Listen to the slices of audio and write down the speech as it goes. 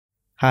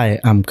Hi,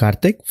 I'm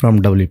Karthik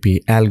from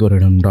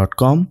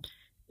WPAlgorithm.com.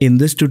 In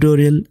this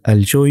tutorial,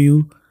 I'll show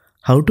you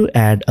how to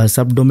add a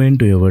subdomain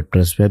to your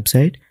WordPress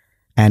website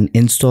and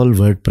install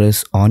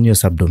WordPress on your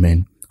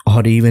subdomain,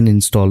 or even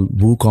install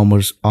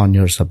WooCommerce on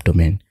your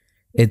subdomain.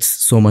 It's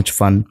so much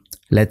fun.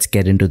 Let's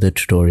get into the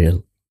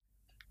tutorial.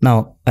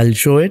 Now, I'll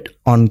show it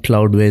on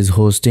Cloudways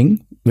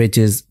hosting, which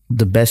is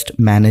the best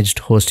managed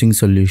hosting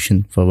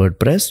solution for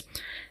WordPress.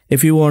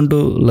 If you want to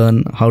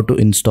learn how to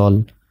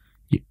install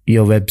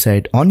your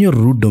website on your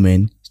root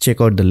domain,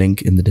 check out the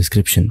link in the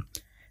description.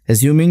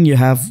 Assuming you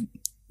have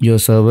your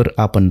server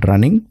up and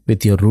running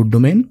with your root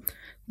domain,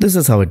 this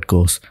is how it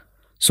goes.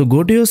 So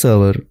go to your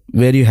server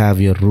where you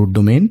have your root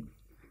domain,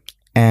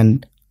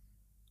 and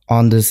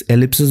on this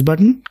ellipsis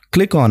button,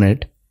 click on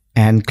it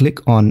and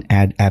click on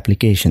Add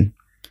Application.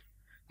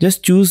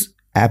 Just choose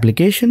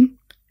Application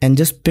and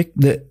just pick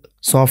the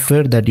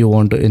software that you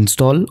want to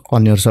install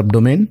on your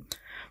subdomain.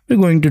 We're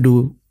going to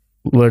do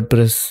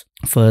WordPress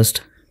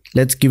first.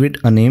 Let's give it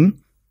a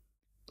name.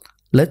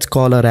 Let's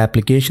call our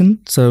application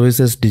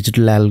Services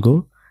Digital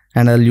Algo,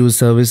 and I'll use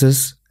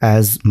services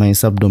as my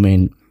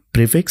subdomain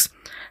prefix.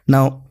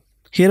 Now,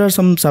 here are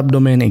some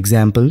subdomain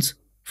examples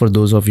for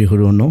those of you who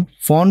don't know.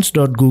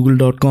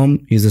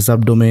 Fonts.google.com is a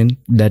subdomain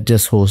that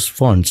just hosts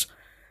fonts.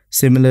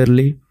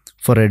 Similarly,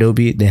 for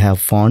Adobe, they have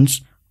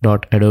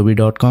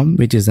fonts.adobe.com,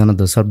 which is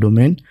another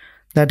subdomain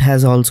that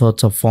has all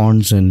sorts of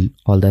fonts and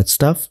all that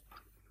stuff.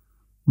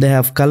 They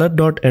have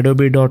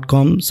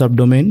color.adobe.com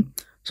subdomain.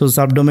 So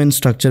subdomain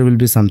structure will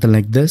be something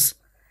like this.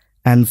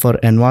 And for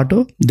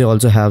Envato, they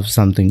also have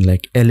something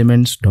like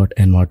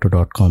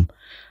elements.envato.com.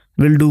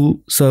 We'll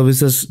do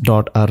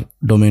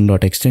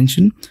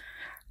services.our-domain.extension.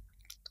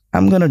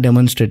 I'm going to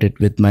demonstrate it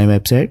with my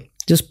website.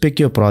 Just pick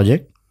your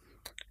project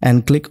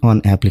and click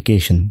on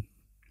application.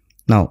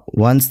 Now,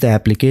 once the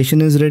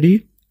application is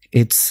ready,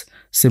 it's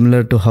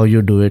similar to how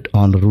you do it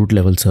on a root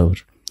level server.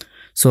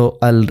 So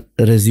I'll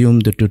resume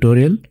the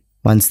tutorial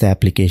once the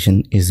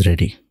application is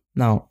ready.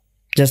 Now,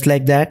 just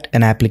like that,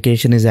 an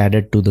application is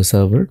added to the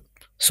server.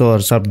 So our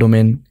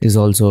subdomain is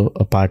also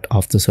a part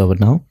of the server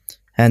now.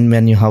 And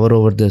when you hover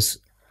over this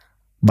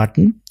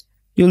button,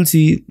 you'll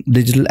see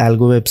Digital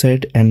Algo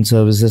website and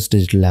Services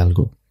Digital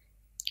Algo.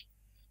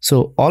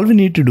 So all we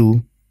need to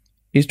do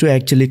is to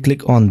actually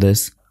click on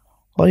this,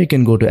 or you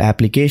can go to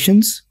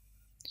Applications,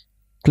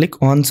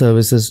 click on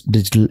Services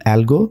Digital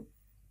Algo,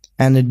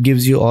 and it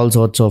gives you all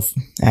sorts of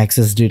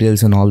access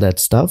details and all that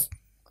stuff.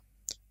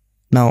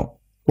 Now,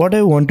 what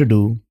I want to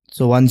do,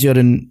 so once you're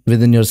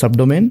within your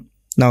subdomain,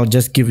 now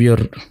just give your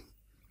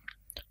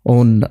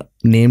own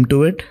name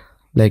to it,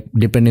 like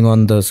depending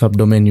on the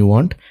subdomain you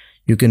want.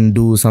 You can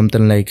do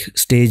something like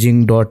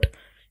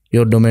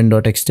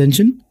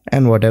staging.yourdomain.extension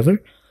and whatever.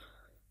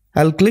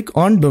 I'll click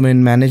on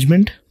domain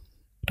management.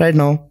 Right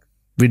now,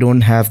 we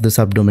don't have the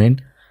subdomain.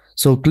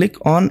 So click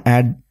on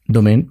add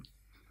domain.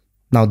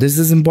 Now this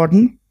is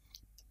important.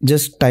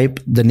 Just type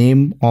the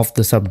name of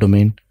the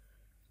subdomain.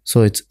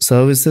 So it's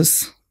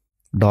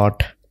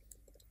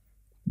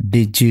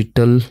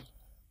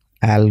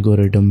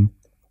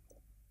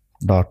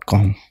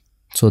services.digitalalgorithm.com.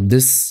 So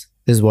this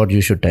is what you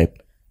should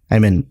type. I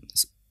mean,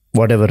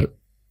 whatever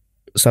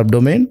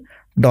subdomain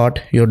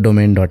dot your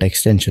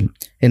domain.extension.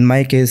 In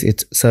my case,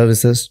 it's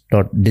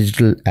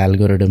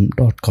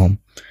services.digitalalgorithm.com.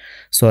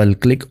 So I'll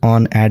click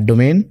on add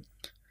domain,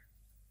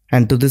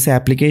 and to this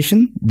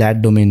application,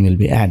 that domain will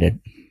be added.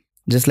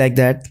 Just like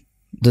that,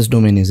 this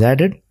domain is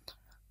added.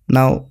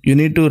 Now you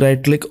need to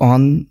right click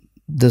on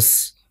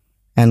this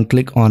and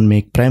click on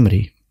make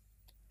primary.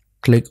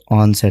 Click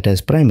on set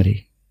as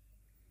primary.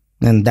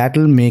 And that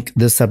will make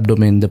this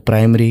subdomain the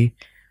primary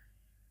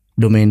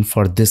domain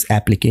for this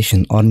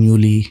application or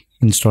newly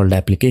installed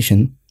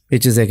application,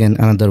 which is again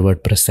another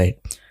WordPress site.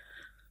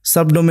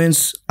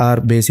 Subdomains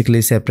are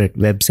basically separate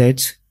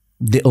websites.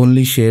 They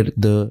only share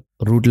the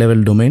root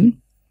level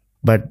domain,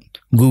 but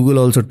Google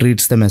also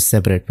treats them as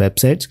separate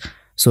websites.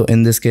 So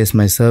in this case,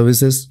 my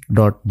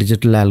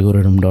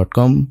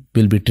services.digitalalgorithm.com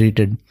will be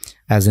treated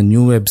as a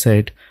new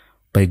website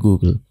by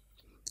Google.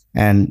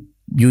 And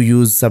you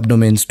use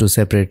subdomains to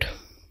separate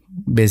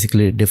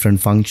basically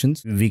different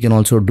functions. We can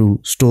also do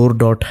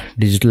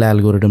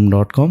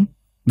store.digitalalgorithm.com,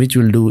 which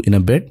we'll do in a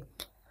bit.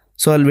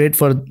 So I'll wait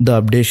for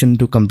the updation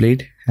to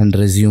complete and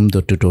resume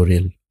the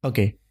tutorial.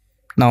 Okay,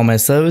 now my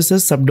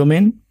services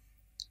subdomain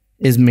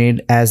is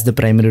made as the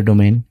primary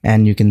domain,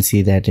 and you can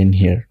see that in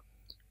here.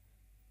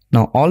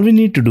 Now all we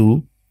need to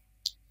do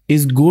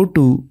is go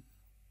to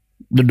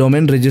the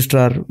domain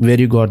registrar where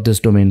you got this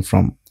domain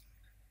from.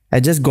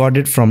 I just got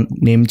it from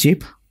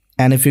Namecheap,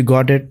 and if you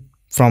got it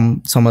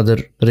from some other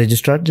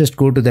registrar, just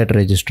go to that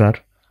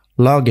registrar,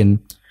 log in,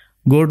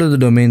 go to the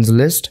domains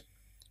list,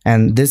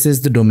 and this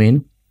is the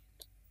domain.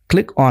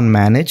 Click on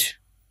manage,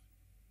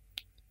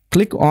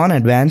 click on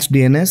advanced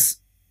DNS,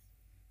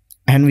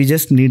 and we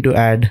just need to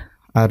add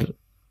our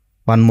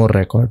one more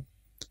record.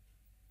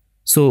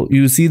 So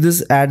you see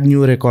this add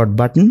new record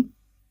button,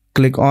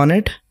 click on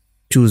it,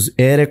 choose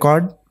a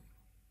record,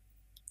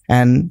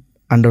 and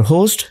under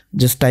host,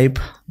 just type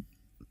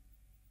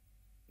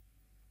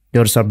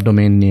your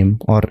subdomain name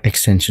or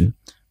extension.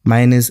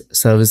 Mine is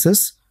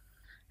services.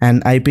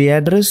 And IP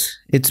address,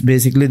 it's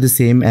basically the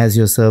same as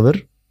your server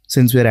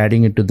since we're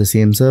adding it to the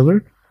same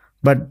server.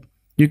 But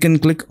you can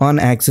click on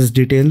access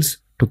details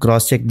to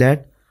cross check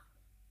that.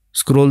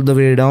 Scroll the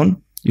way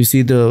down, you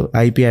see the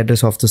IP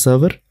address of the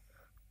server.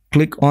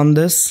 Click on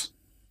this,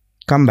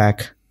 come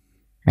back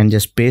and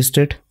just paste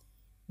it,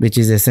 which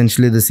is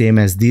essentially the same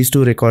as these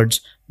two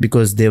records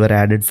because they were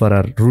added for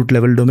our root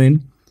level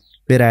domain.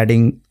 We're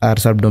adding our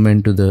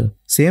subdomain to the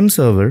same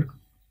server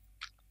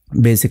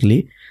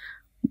basically,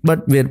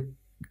 but we're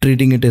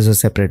treating it as a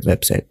separate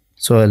website.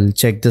 So I'll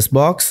check this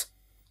box.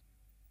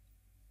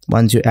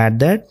 Once you add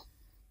that,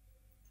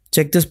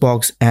 check this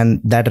box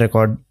and that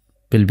record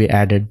will be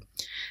added,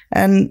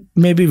 and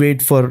maybe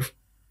wait for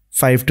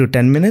 5 to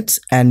 10 minutes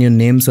and your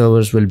name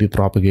servers will be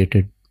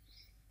propagated.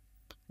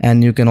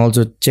 And you can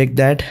also check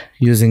that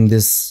using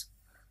this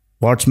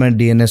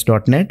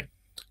whatsmydns.net.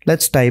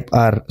 Let's type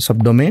our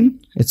subdomain.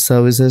 It's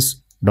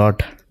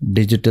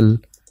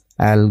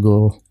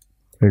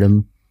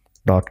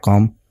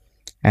services.digitalalgorithm.com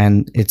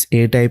and it's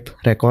a type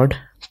record.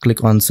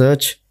 Click on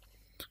search.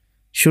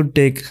 Should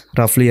take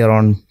roughly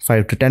around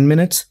 5 to 10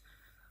 minutes.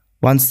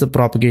 Once the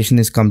propagation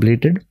is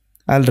completed,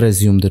 I'll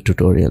resume the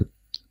tutorial.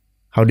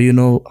 How do you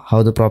know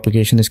how the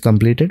propagation is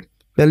completed?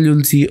 Well,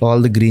 you'll see all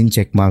the green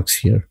check marks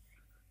here.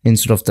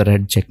 Instead of the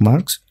red check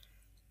marks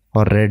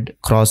or red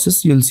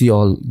crosses, you'll see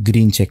all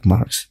green check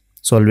marks.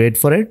 So I'll wait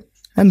for it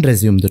and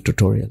resume the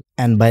tutorial.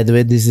 And by the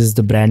way, this is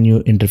the brand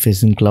new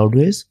interface in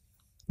Cloudways.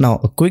 Now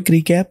a quick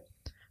recap.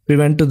 We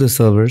went to the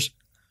servers.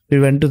 We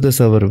went to the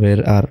server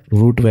where our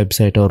root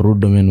website or root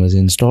domain was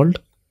installed.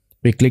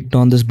 We clicked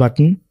on this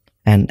button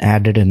and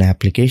added an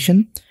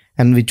application,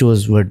 and we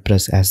chose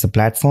WordPress as the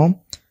platform.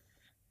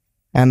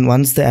 And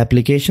once the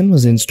application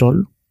was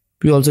installed,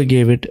 we also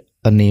gave it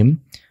a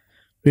name.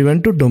 We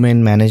went to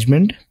domain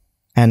management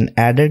and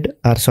added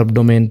our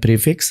subdomain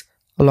prefix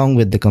along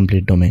with the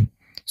complete domain.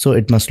 So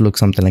it must look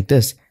something like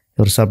this,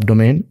 your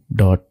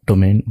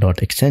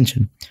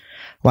subdomain.domain.extension.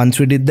 Once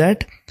we did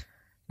that,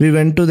 we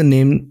went to the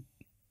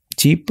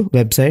Namecheap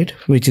website,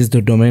 which is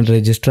the domain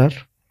registrar.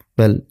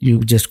 Well,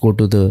 you just go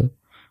to the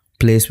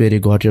place where you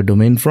got your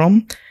domain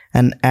from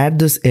and add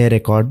this a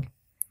record,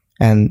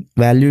 and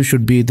value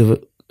should be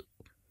the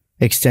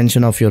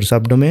extension of your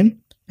subdomain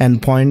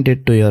and point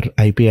it to your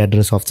IP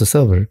address of the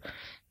server,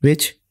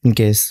 which in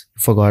case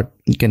you forgot,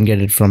 you can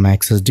get it from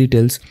access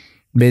details.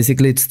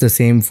 Basically, it's the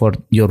same for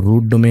your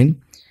root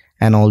domain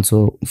and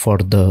also for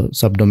the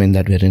subdomain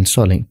that we're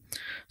installing.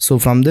 So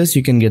from this,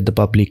 you can get the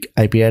public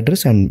IP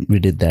address, and we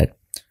did that.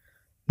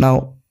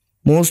 Now,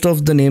 most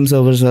of the name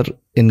servers are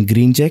in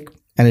green check,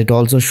 and it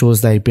also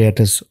shows the IP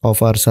address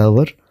of our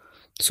server.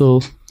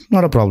 So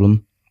not a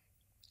problem.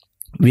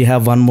 We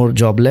have one more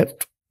job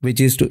left, which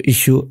is to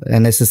issue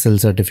an SSL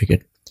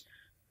certificate.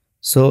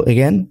 So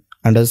again,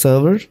 under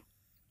server,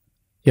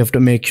 you have to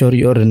make sure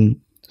you're in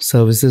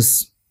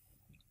services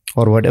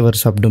or whatever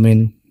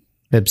subdomain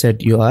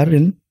website you are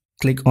in.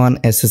 Click on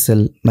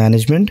SSL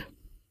Management.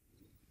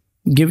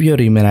 Give your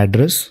email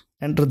address.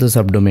 Enter the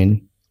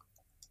subdomain,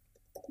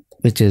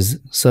 which is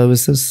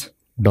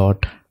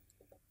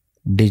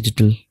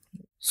services.digital.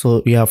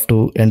 So you have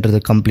to enter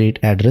the complete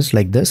address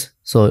like this.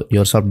 So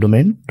your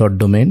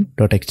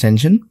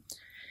subdomain.domain.extension.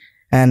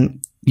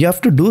 And you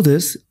have to do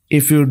this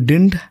if you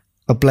didn't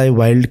apply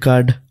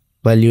wildcard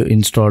while you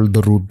installed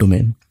the root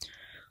domain.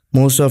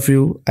 Most of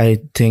you,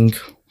 I think,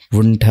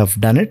 wouldn't have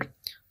done it.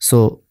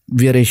 So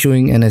we are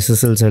issuing an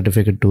SSL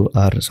certificate to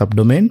our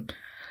subdomain.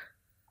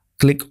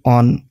 Click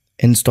on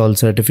install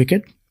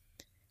certificate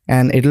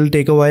and it'll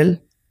take a while.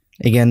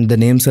 Again, the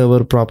name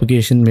server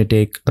propagation may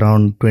take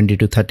around 20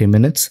 to 30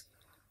 minutes.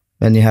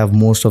 When you have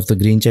most of the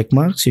green check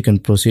marks, you can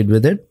proceed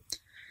with it.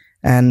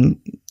 And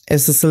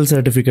SSL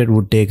certificate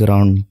would take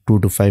around 2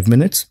 to 5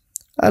 minutes.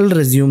 I'll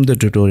resume the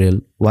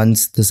tutorial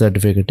once the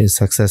certificate is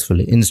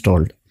successfully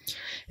installed.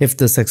 If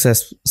the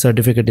success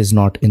certificate is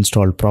not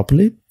installed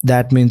properly,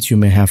 that means you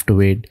may have to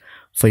wait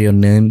for your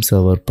name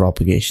server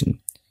propagation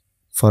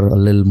for a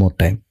little more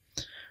time.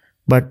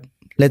 But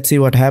let's see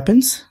what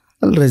happens.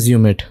 I'll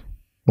resume it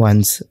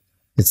once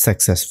it's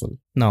successful.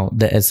 Now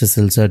the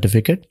SSL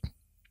certificate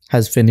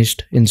has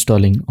finished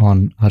installing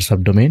on our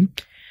subdomain.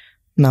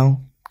 Now,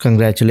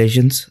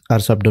 congratulations, our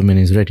subdomain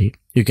is ready.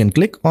 You can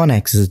click on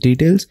access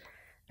details,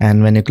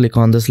 and when you click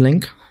on this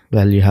link,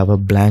 well, you have a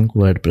blank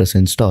WordPress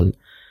install.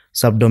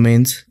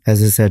 Subdomains,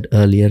 as I said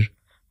earlier,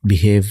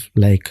 behave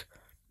like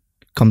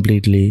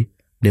completely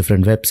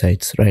different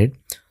websites, right?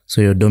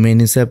 So your domain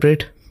is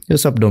separate, your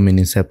subdomain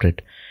is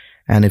separate.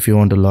 And if you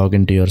want to log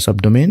into your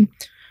subdomain,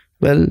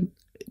 well,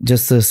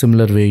 just a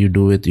similar way you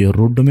do with your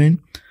root domain,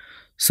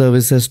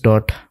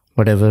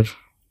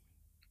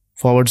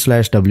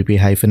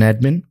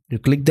 services.wp-admin. You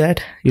click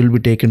that, you'll be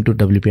taken to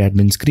WP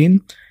admin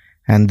screen,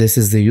 and this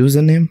is the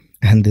username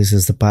and this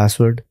is the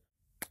password.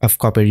 I've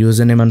copied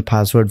username and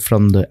password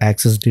from the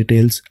access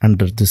details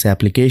under this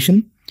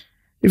application.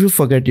 If you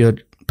forget your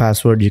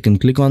password, you can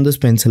click on this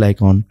pencil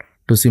icon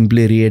to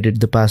simply re-edit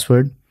the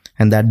password,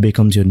 and that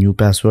becomes your new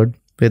password,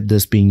 with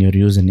this being your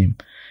username.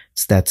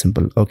 It's that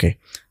simple. Okay,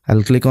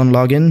 I'll click on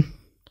login.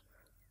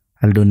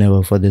 I'll do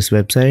never for this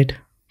website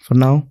for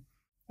now.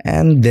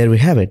 And there we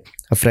have it,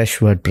 a fresh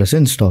WordPress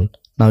install.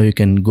 Now you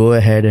can go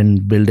ahead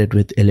and build it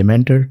with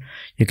Elementor.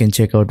 You can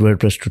check out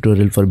WordPress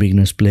tutorial for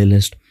beginners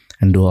playlist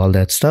and do all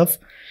that stuff.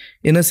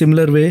 In a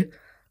similar way,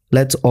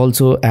 let's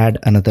also add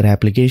another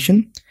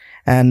application.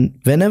 And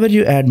whenever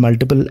you add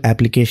multiple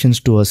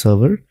applications to a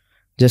server,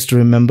 just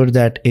remember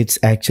that it's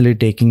actually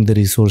taking the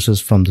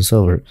resources from the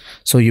server.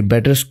 So you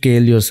better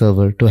scale your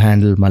server to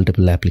handle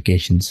multiple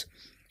applications,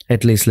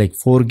 at least like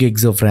 4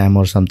 gigs of RAM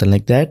or something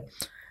like that.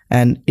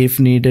 And if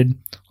needed,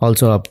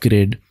 also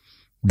upgrade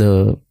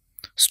the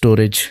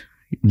storage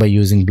by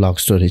using block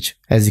storage.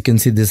 As you can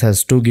see, this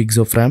has 2 gigs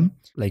of RAM,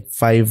 like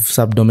 5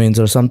 subdomains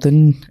or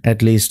something,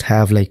 at least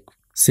have like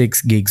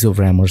 6 gigs of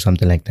RAM or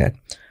something like that.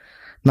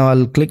 Now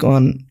I'll click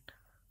on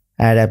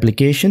add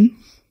application,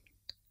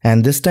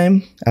 and this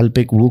time I'll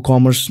pick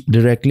WooCommerce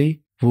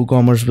directly,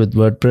 WooCommerce with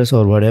WordPress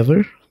or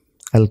whatever.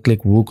 I'll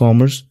click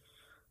WooCommerce,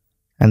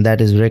 and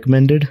that is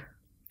recommended.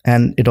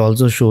 And it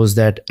also shows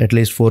that at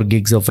least 4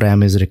 gigs of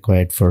RAM is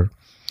required for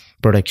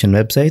production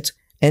websites.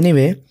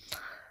 Anyway,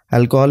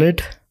 I'll call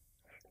it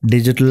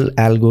Digital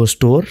Algo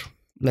Store.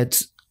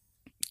 Let's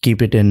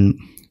keep it in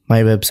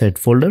my website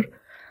folder.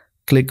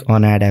 Click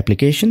on add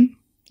application.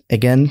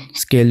 Again,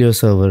 scale your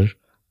server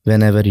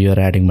whenever you're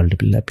adding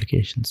multiple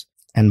applications.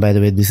 And by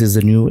the way, this is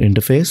the new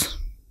interface.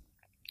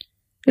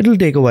 It'll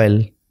take a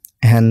while,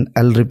 and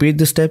I'll repeat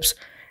the steps,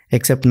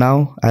 except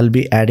now I'll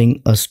be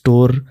adding a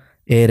store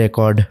a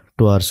record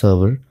to our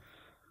server.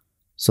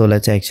 So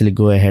let's actually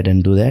go ahead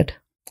and do that,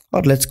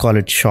 or let's call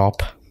it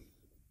shop.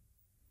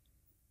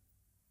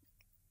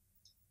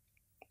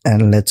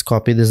 And let's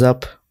copy this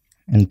up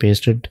and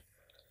paste it.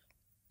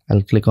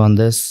 I'll click on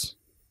this.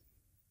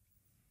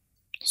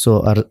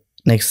 So our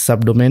next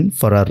subdomain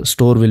for our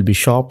store will be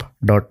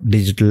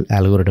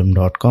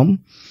shop.digitalalgorithm.com.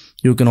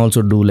 You can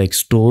also do like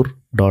store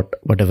dot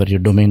whatever your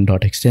domain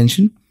dot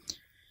extension.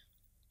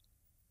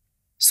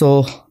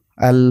 So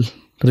I'll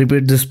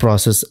repeat this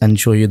process and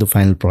show you the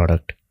final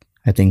product.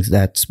 I think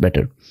that's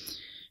better.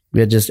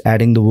 We are just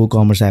adding the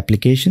WooCommerce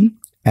application,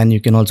 and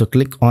you can also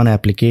click on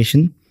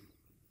application.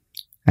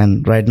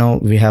 And right now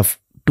we have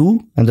 2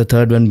 and the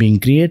third one being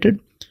created.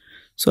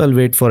 So I'll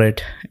wait for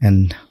it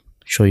and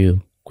show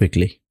you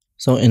quickly.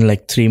 So in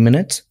like 3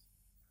 minutes,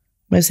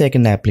 my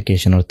second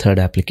application or third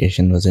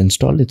application was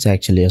installed. It's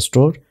actually a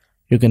store.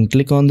 You can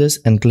click on this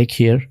and click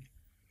here,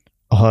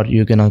 or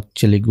you can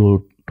actually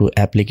go to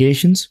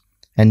applications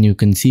and you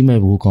can see my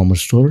WooCommerce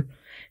store.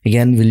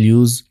 Again, we'll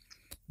use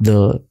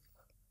the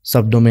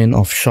subdomain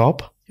of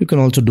shop. You can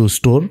also do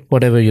store,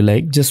 whatever you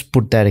like. Just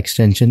put that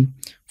extension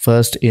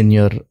first in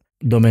your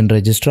domain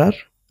registrar.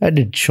 I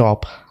did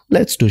shop.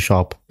 Let's do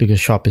shop because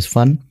shop is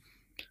fun.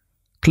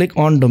 Click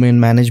on domain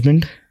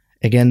management.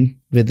 Again,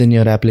 within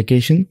your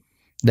application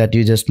that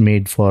you just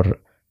made for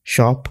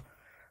shop,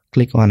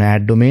 click on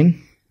add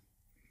domain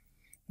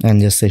and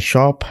just say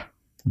shop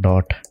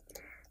dot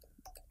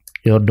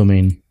your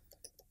domain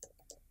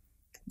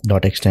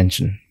dot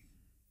extension.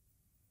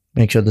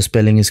 Make sure the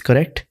spelling is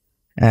correct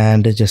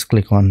and just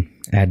click on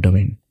add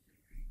domain.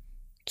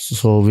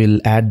 So we'll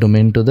add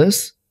domain to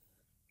this.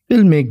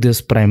 We'll make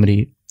this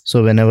primary.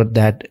 So whenever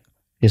that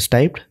is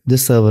typed,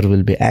 this server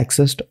will be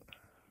accessed,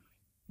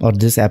 or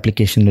this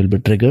application will be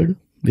triggered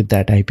with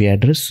that IP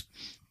address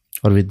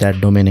or with that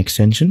domain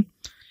extension.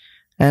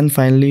 And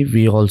finally,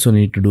 we also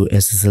need to do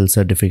SSL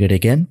certificate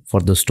again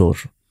for the store.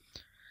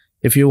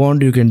 If you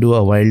want, you can do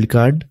a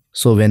wildcard.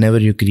 So whenever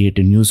you create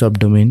a new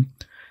subdomain,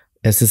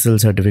 SSL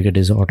certificate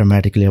is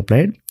automatically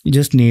applied. You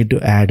just need to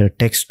add a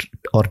text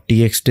or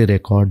TXT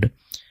record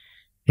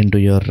into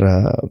your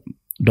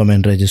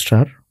domain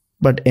registrar.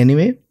 But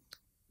anyway,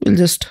 we'll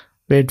just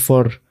wait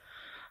for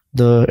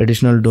the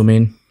additional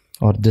domain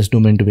or this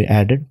domain to be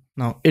added.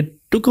 Now it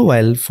took a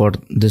while for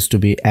this to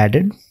be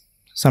added.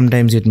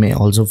 Sometimes it may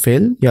also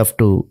fail. You have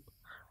to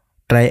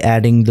try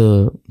adding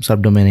the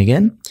subdomain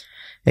again.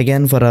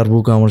 Again, for our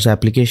WooCommerce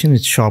application,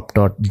 it's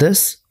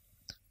shop.this.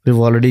 We've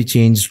already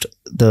changed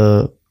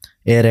the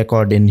a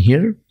record in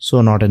here,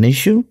 so not an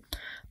issue.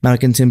 Now I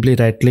can simply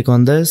right click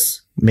on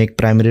this, make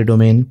primary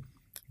domain.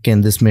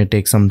 Again, this may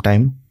take some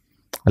time.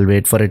 I'll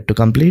wait for it to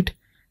complete.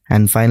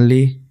 And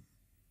finally,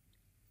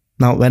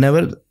 now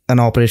whenever an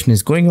operation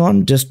is going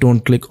on, just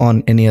don't click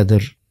on any other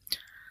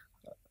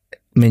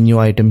menu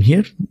item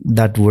here.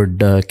 That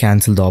would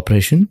cancel the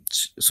operation.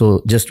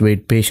 So just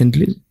wait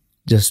patiently,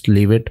 just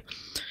leave it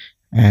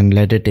and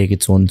let it take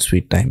its own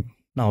sweet time.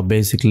 Now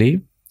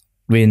basically,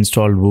 we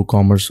installed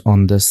WooCommerce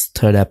on this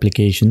third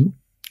application,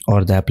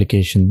 or the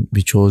application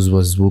we chose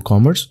was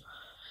WooCommerce.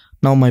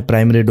 Now my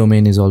primary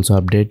domain is also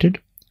updated,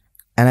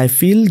 and I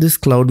feel this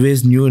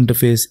Cloudways new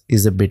interface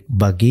is a bit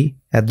buggy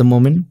at the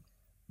moment.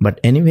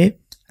 But anyway,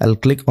 I'll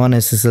click on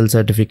SSL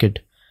certificate.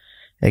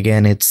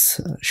 Again,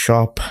 it's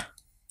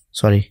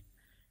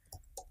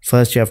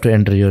first you have to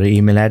enter your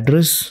email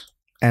address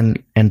and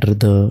enter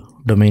the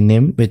domain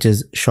name, which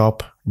is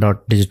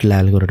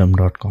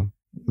shop.digitalalgorithm.com.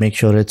 Make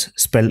sure it's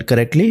spelled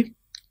correctly.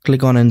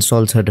 click on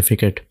install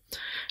certificate,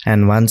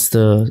 and once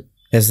the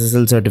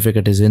SSL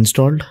certificate is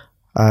installed,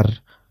 our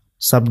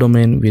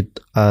subdomain with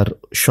our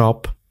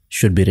shop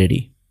should be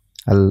ready.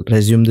 I'll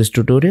resume this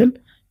tutorial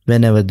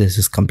whenever this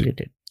is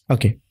completed.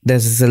 Okay, the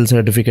SSL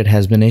certificate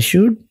has been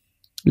issued.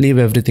 Leave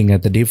everything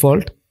at the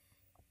default.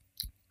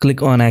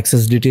 Click on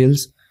access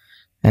details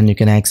and you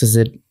can access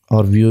it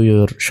or view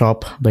your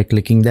shop by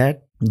clicking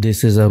that.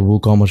 This is our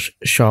WooCommerce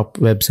shop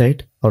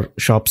website or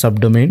shop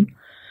subdomain.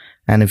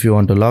 And if you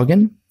want to log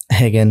in,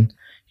 again,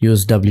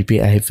 use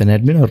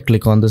wp-admin or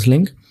click on this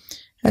link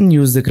and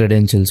use the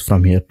credentials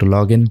from here to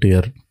log in to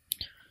your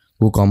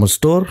WooCommerce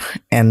store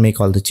and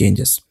make all the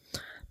changes.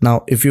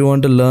 Now, if you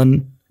want to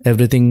learn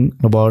everything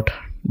about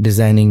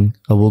designing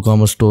a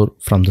WooCommerce store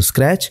from the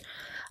scratch,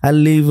 I'll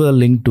leave a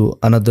link to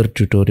another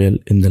tutorial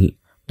in the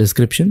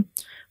description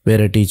where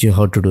I teach you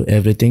how to do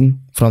everything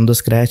from the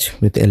scratch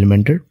with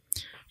Elementor.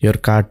 Your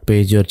cart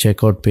page, your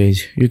checkout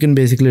page, you can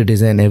basically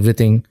design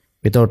everything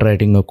without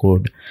writing a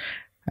code.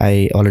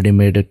 I already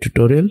made a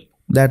tutorial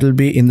that will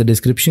be in the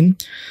description.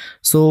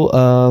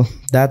 So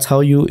that's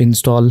how you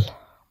install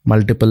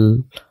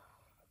multiple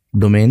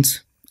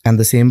domains, and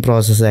the same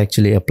process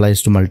actually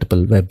applies to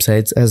multiple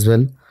websites as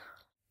well.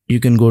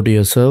 You can go to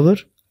your server,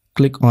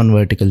 click on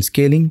vertical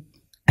scaling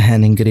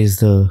and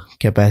increase the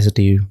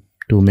capacity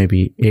to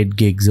maybe 8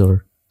 gigs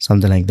or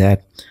something like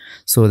that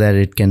so that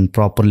it can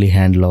properly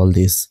handle all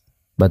this.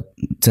 But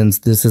since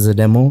this is a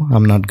demo,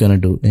 I'm not gonna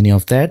do any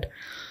of that.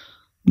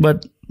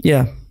 But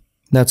yeah,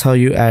 that's how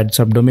you add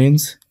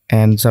subdomains,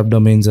 and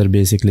subdomains are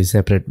basically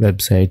separate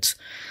websites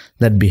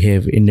that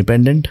behave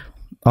independent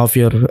of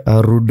your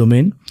root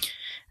domain,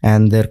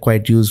 and they're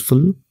quite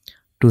useful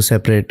to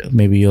separate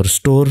maybe your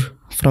store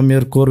from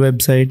your core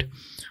website,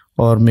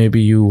 or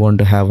maybe you want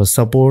to have a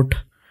support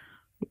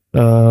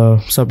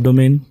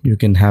subdomain. You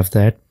can have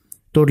that.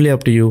 Totally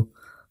up to you.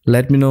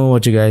 Let me know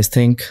what you guys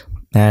think.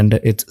 And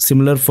it's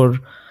similar for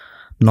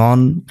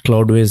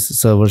non-Cloudways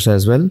servers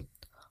as well.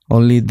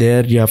 Only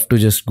there you have to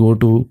just go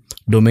to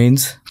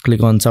domains,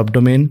 click on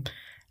subdomain,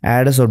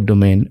 add a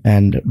subdomain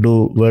and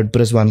do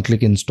WordPress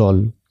one-click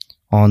install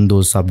on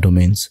those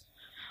subdomains.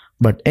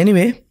 But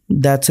anyway,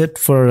 that's it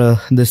for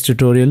this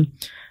tutorial.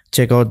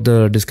 Check out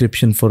the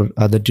description for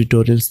other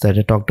tutorials that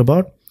I talked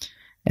about,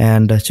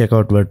 and check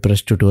out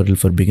WordPress tutorial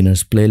for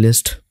beginners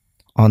playlist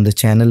on the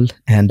channel,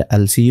 and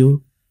I'll see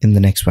you in the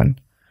next one.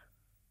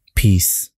 Peace.